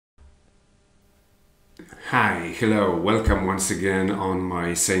Hi, hello, welcome once again on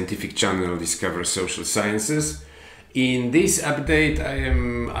my scientific channel Discover Social Sciences. In this update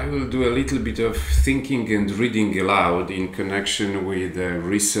I will do a little bit of thinking and reading aloud in connection with a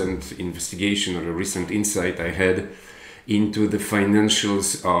recent investigation or a recent insight I had into the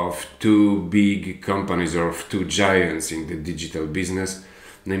financials of two big companies or of two giants in the digital business.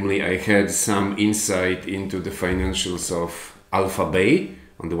 Namely, I had some insight into the financials of Alphabet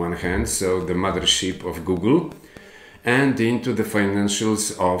on the one hand, so the mothership of Google, and into the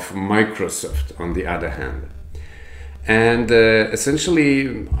financials of Microsoft on the other hand. And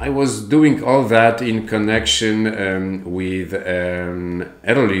essentially, I was doing all that in connection with an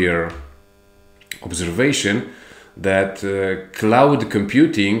earlier observation that cloud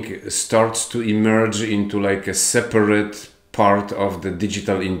computing starts to emerge into like a separate part of the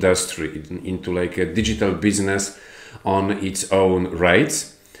digital industry, into like a digital business on its own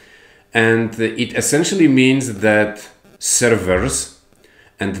rights. And it essentially means that servers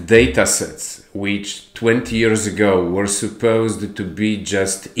and data sets, which 20 years ago were supposed to be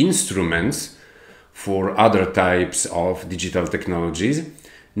just instruments for other types of digital technologies,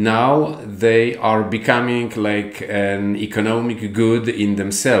 now they are becoming like an economic good in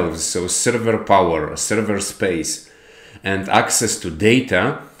themselves. So server power, server space, and access to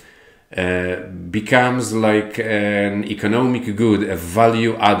data becomes like an economic good, a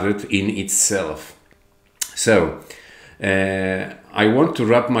value added in itself. So I want to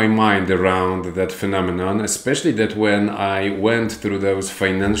wrap my mind around that phenomenon, especially that when I went through those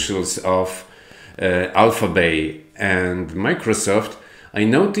financials of Alphabet and Microsoft, I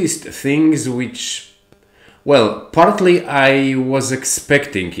noticed things which, well, partly I was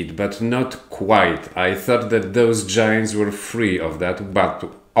expecting it, but not quite. I thought that those giants were free of that, but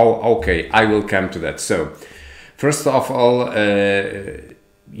oh, okay, I will come to that. So, first of all,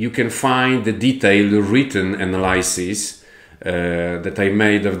 you can find the detailed written analysis that I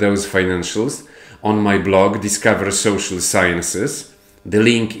made of those financials on my blog, Discover Social Sciences. The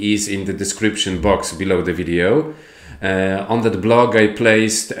link is in the description box below the video. On that blog, I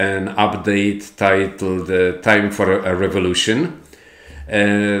placed an update titled Time for a Revolution.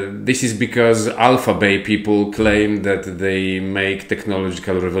 This is because Alphabet people claim that they make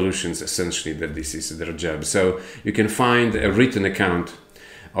technological revolutions, essentially, that this is their job. So you can find a written account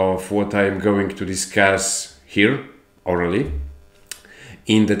of what I'm going to discuss here, orally,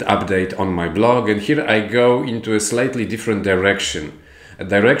 in that update on my blog. And here I go into a slightly different direction, a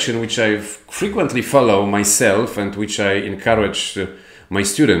direction which I frequently follow myself and which I encourage my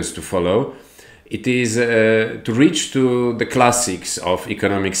students to follow. It is to reach to the classics of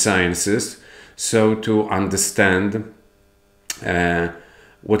economic sciences, so to understand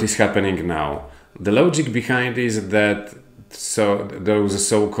what is happening now. The logic behind is that those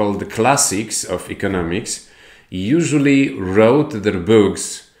so-called classics of economics usually wrote their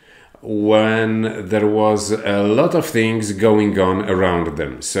books when there was a lot of things going on around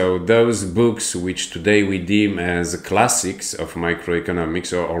them. So those books which today we deem as classics of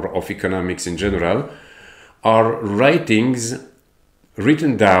microeconomics or of economics in general are writings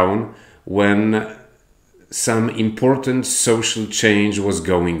written down when some important social change was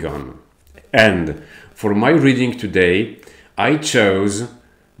going on. And for my reading today, I chose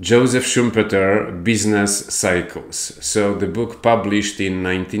Joseph Schumpeter, Business Cycles. So the book published in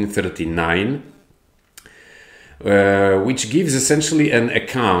 1939, which gives essentially an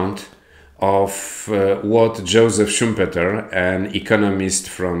account of what Joseph Schumpeter, an economist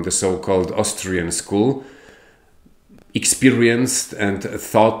from the so-called Austrian school, experienced and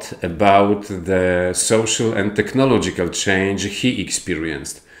thought about the social and technological change he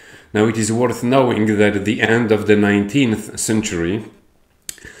experienced. Now it is worth knowing that at the end of the 19th century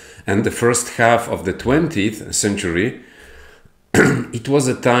and the first half of the 20th century, it was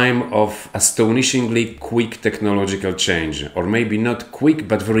a time of astonishingly quick technological change, or maybe not quick,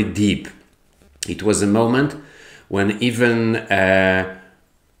 but very deep. It was a moment when even an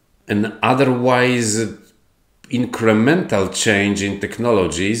otherwise incremental change in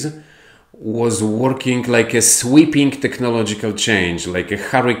technologies was working like a sweeping technological change, like a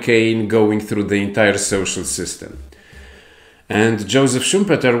hurricane going through the entire social system. And Joseph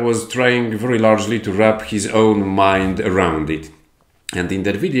Schumpeter was trying very largely to wrap his own mind around it. And in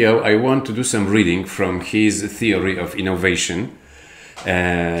that video, I want to do some reading from his theory of innovation,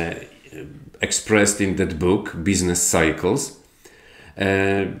 expressed in that book, Business Cycles.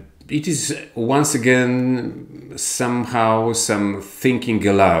 It is once again somehow some thinking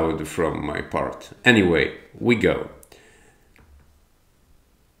aloud from my part. Anyway, we go.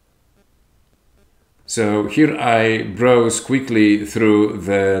 So here I browse quickly through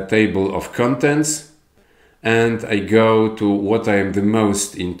the table of contents and I go to what I am the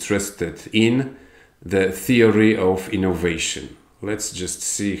most interested in, the theory of innovation. Let's just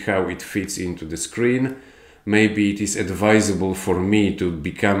see how it fits into the screen. Maybe it is advisable for me to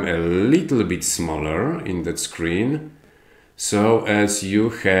become a little bit smaller in that screen, so as you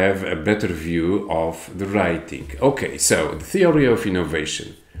have a better view of the writing. Okay, so the theory of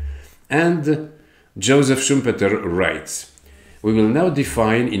innovation. And Joseph Schumpeter writes, "We will now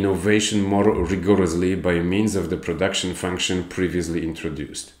define innovation more rigorously by means of the production function previously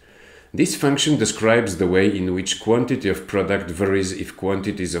introduced. This function describes the way in which quantity of product varies if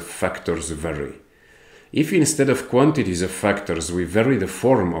quantities of factors vary. If instead of quantities of factors we vary the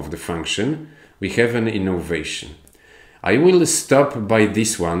form of the function, we have an innovation." I will stop by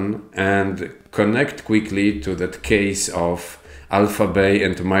this one and connect quickly to that case of Alphabet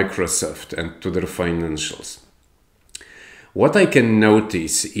and Microsoft and to their financials. What I can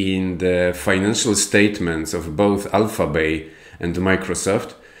notice in the financial statements of both Alphabet and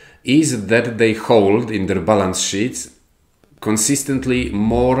Microsoft is that they hold in their balance sheets consistently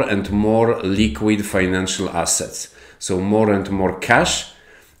more and more liquid financial assets. So more and more cash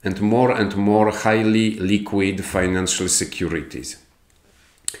and more highly liquid financial securities.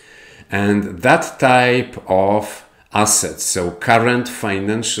 And that type of assets, so current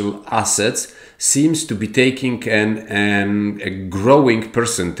financial assets, seems to be taking a growing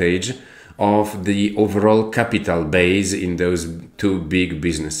percentage of the overall capital base in those two big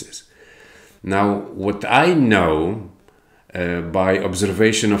businesses. Now, what I know by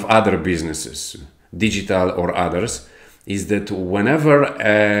observation of other businesses, digital or others, is that whenever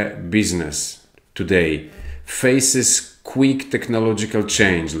a business today faces quick technological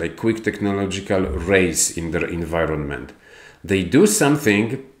change, like quick technological race in their environment, they do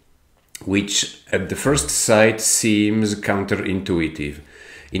something which at the first sight seems counterintuitive.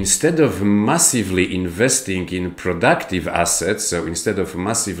 Instead of massively investing in productive assets, so instead of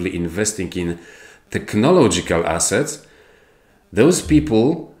massively investing in technological assets, those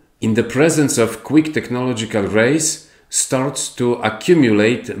people, in the presence of quick technological race, starts to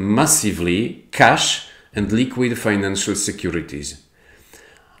accumulate massively cash and liquid financial securities.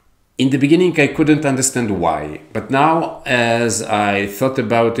 In the beginning, I couldn't understand why, but now as I thought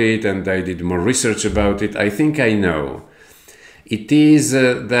about it and I did more research about it, I think I know. It is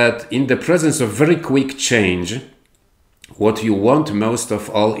that in the presence of very quick change, what you want most of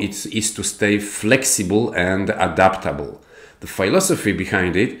all is to stay flexible and adaptable. The philosophy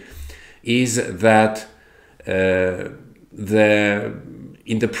behind it is that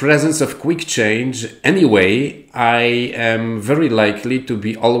in the presence of quick change, anyway, I am very likely to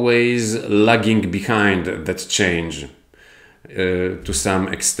be always lagging behind that change to some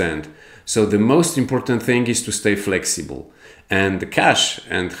extent. So the most important thing is to stay flexible. And the cash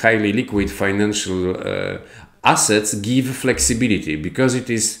and highly liquid financial assets give flexibility because it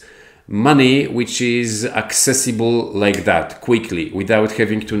is money which is accessible like that, quickly, without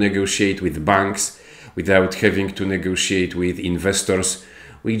having to negotiate with banks, without having to negotiate with investors.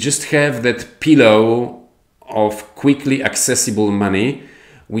 We just have that pillow of quickly accessible money,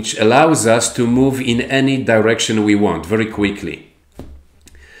 which allows us to move in any direction we want very quickly.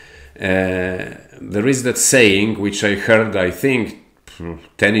 There is that saying, which I heard, I think,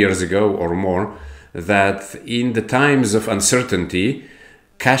 10 years ago or more, that in the times of uncertainty,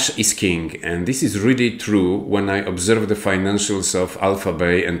 cash is king. And this is really true when I observe the financials of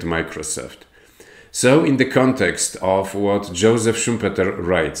Alphabet and Microsoft. So, in the context of what Joseph Schumpeter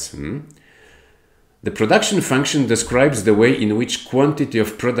writes, the production function describes the way in which quantity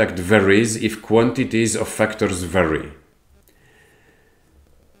of product varies if quantities of factors vary.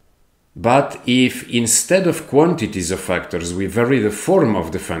 But if instead of quantities of factors we vary the form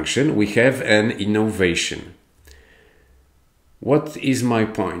of the function, we have an innovation. What is my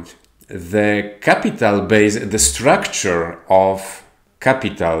point? The capital base, the structure of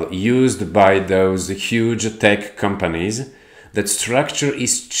capital used by those huge tech companies, that structure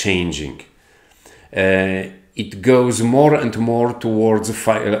is changing. It goes more and more towards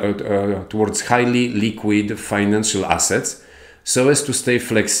highly liquid financial assets so as to stay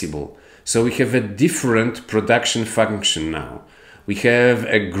flexible. So we have a different production function now. We have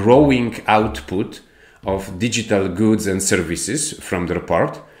a growing output of digital goods and services from their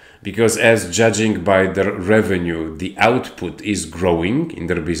part, because as judging by their revenue, the output is growing in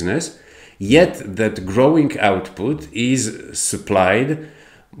their business, yet that growing output is supplied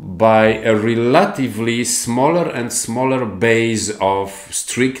by a relatively smaller and smaller base of,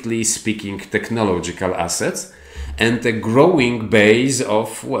 strictly speaking, technological assets, and a growing base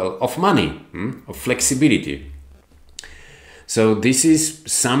of money, of flexibility. So this is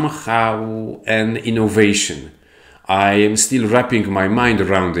somehow an innovation. I am still wrapping my mind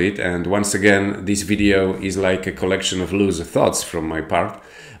around it, and once again, this video is like a collection of loose thoughts from my part,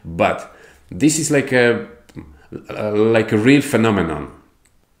 but this is like a real phenomenon.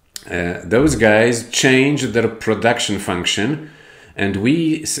 Those guys change their production function, and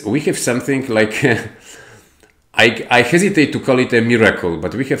we have something like I hesitate to call it a miracle,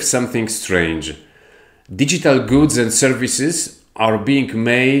 but we have something strange. Digital goods and services are being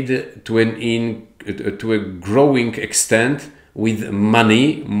made to a growing extent with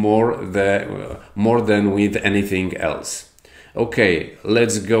money more than with anything else. Okay,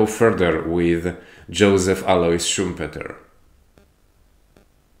 let's go further with Joseph Alois Schumpeter.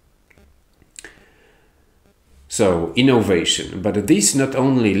 So, innovation. But this not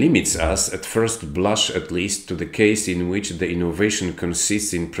only limits us, at first blush at least, to the case in which the innovation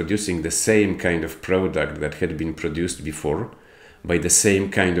consists in producing the same kind of product that had been produced before, by the same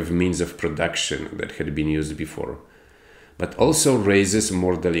kind of means of production that had been used before, but also raises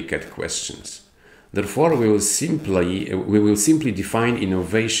more delicate questions. Therefore, we will simply define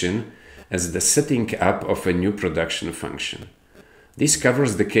innovation as the setting up of a new production function. This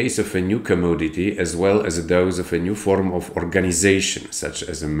covers the case of a new commodity as well as those of a new form of organization, such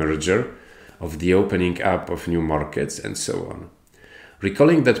as a merger, of the opening up of new markets, and so on.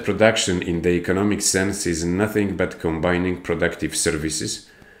 Recalling that production in the economic sense is nothing but combining productive services,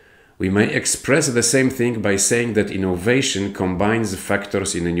 we may express the same thing by saying that innovation combines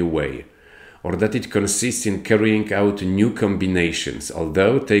factors in a new way, or that it consists in carrying out new combinations,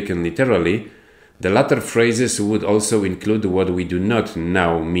 although, taken literally, the latter phrases would also include what we do not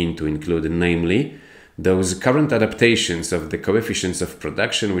now mean to include, namely, those current adaptations of the coefficients of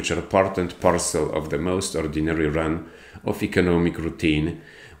production which are part and parcel of the most ordinary run of economic routine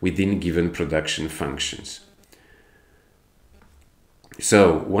within given production functions.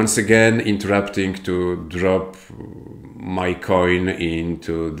 So, once again, interrupting to drop my coin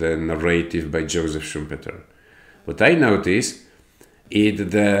into the narrative by Joseph Schumpeter. What I notice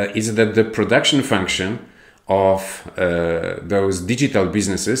is that the production function of those digital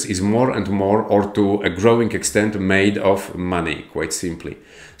businesses is more and more, or to a growing extent, made of money, quite simply.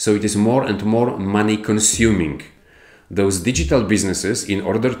 So it is more and more money consuming. Those digital businesses, in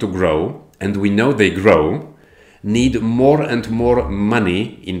order to grow, and we know they grow, need more and more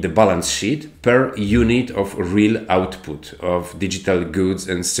money in the balance sheet per unit of real output of digital goods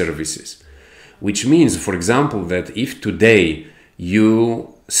and services. Which means, for example, that if today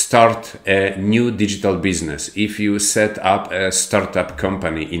you start a new digital business, if you set up a startup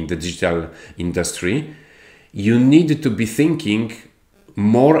company in the digital industry, you need to be thinking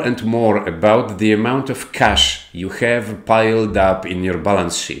more and more about the amount of cash you have piled up in your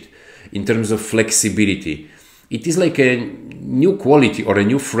balance sheet in terms of flexibility. It is like a new quality or a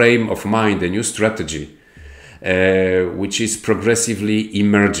new frame of mind, a new strategy, which is progressively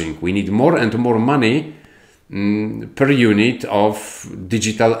emerging. We need more and more money per unit of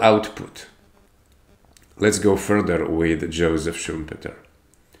digital output. Let's go further with Joseph Schumpeter.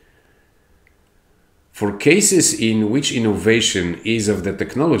 For cases in which innovation is of the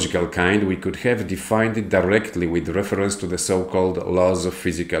technological kind, we could have defined it directly with reference to the so-called laws of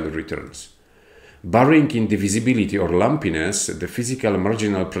physical returns. Barring indivisibility or lumpiness, the physical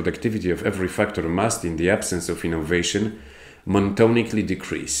marginal productivity of every factor must, in the absence of innovation, monotonically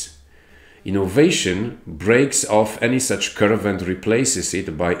decrease. Innovation breaks off any such curve and replaces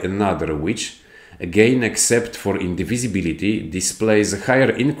it by another which, again except for indivisibility, displays higher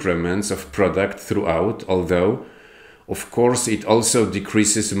increments of product throughout, although, of course, it also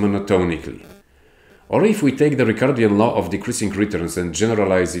decreases monotonically. Or if we take the Ricardian law of decreasing returns and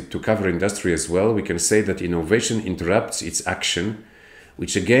generalize it to cover industry as well, we can say that innovation interrupts its action,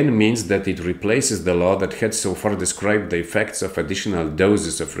 which again means that it replaces the law that had so far described the effects of additional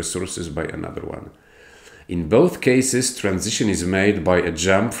doses of resources by another one. In both cases, transition is made by a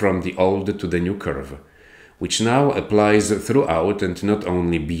jump from the old to the new curve, which now applies throughout and not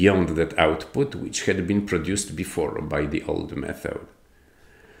only beyond that output which had been produced before by the old method.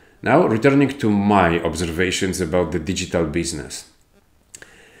 Now, returning to my observations about the digital business.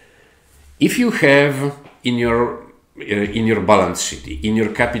 If you have in your balance sheet, in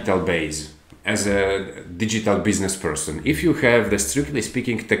your capital base, as a digital business person, if you have the strictly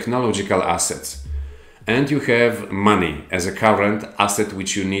speaking technological assets, and you have money as a current asset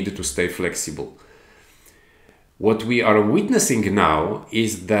which you need to stay flexible, what we are witnessing now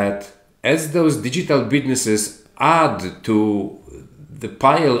is that as those digital businesses add to the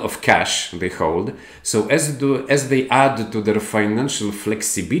pile of cash they hold, so as they add to their financial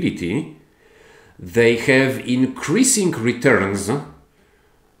flexibility, they have increasing returns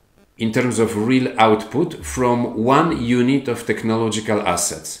in terms of real output from one unit of technological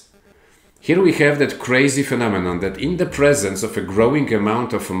assets. Here we have that crazy phenomenon that in the presence of a growing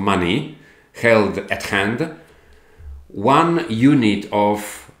amount of money held at hand, one unit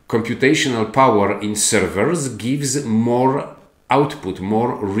of computational power in servers gives more output,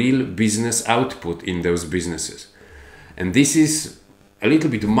 more real business output in those businesses. And this is a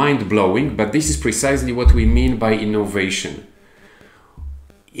little bit mind-blowing, but this is precisely what we mean by innovation.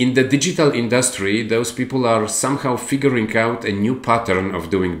 In the digital industry, those people are somehow figuring out a new pattern of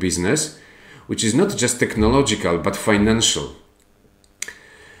doing business, which is not just technological, but financial.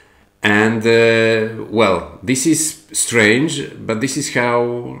 And well, this is strange, but this is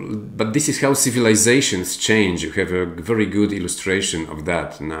how civilizations change. You have a very good illustration of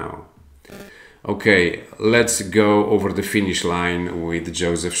that now. Okay, let's go over the finish line with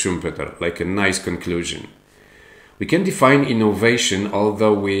Joseph Schumpeter, like a nice conclusion. We can define innovation,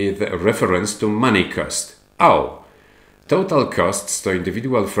 although with a reference to money cost. Oh, total costs to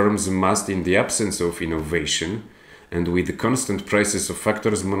individual firms must, in the absence of innovation, and with the constant prices of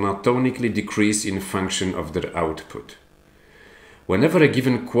factors, monotonically decrease in function of their output. Whenever a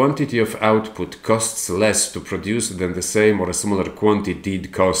given quantity of output costs less to produce than the same or a similar quantity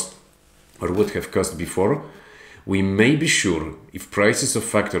did cost or would have cost before, we may be sure, if prices of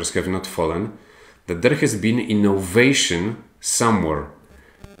factors have not fallen, that there has been innovation somewhere.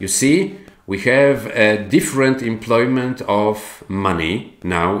 You see, we have a different employment of money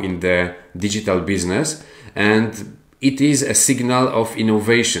now in the digital business, and it is a signal of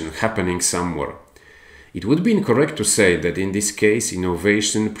innovation happening somewhere. It would be incorrect to say that in this case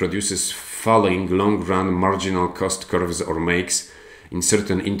innovation produces falling long-run marginal cost curves or makes, in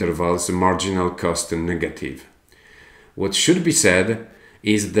certain intervals, marginal cost negative. What should be said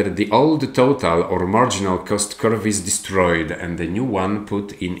is that the old total or marginal cost curve is destroyed and a new one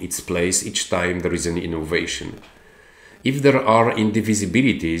put in its place each time there is an innovation. If there are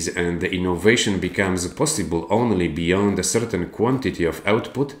indivisibilities and the innovation becomes possible only beyond a certain quantity of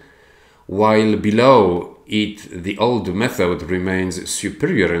output, while below it the old method remains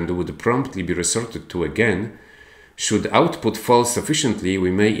superior and would promptly be resorted to again, should output fall sufficiently,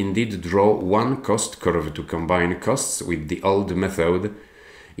 we may indeed draw one cost curve to combine costs with the old method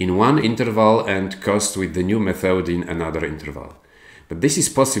in one interval and costs with the new method in another interval. But this is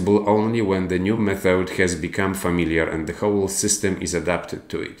possible only when the new method has become familiar and the whole system is adapted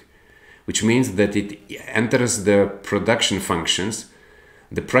to it, which means that it enters the production functions,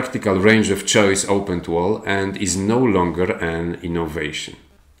 the practical range of choice open to all, and is no longer an innovation.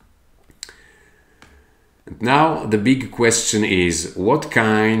 And now the big question is, what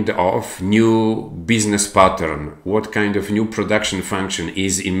kind of new business pattern, what kind of new production function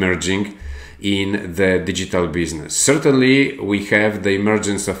is emerging in the digital business? Certainly we have the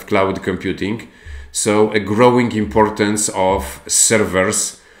emergence of cloud computing, so a growing importance of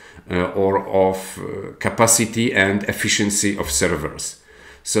servers or of capacity and efficiency of servers.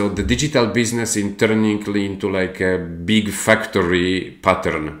 So the digital business is turning into like a big factory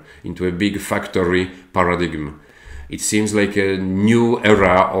pattern, into a big factory paradigm. It seems like a new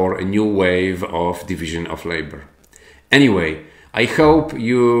era or a new wave of division of labor. Anyway, I hope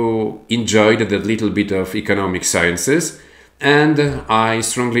you enjoyed that little bit of economic sciences, and I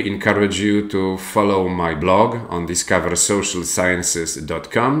strongly encourage you to follow my blog on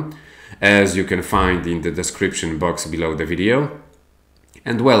discoversocialsciences.com, as you can find in the description box below the video.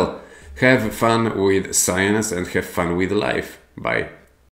 And well, have fun with science and have fun with life. Bye.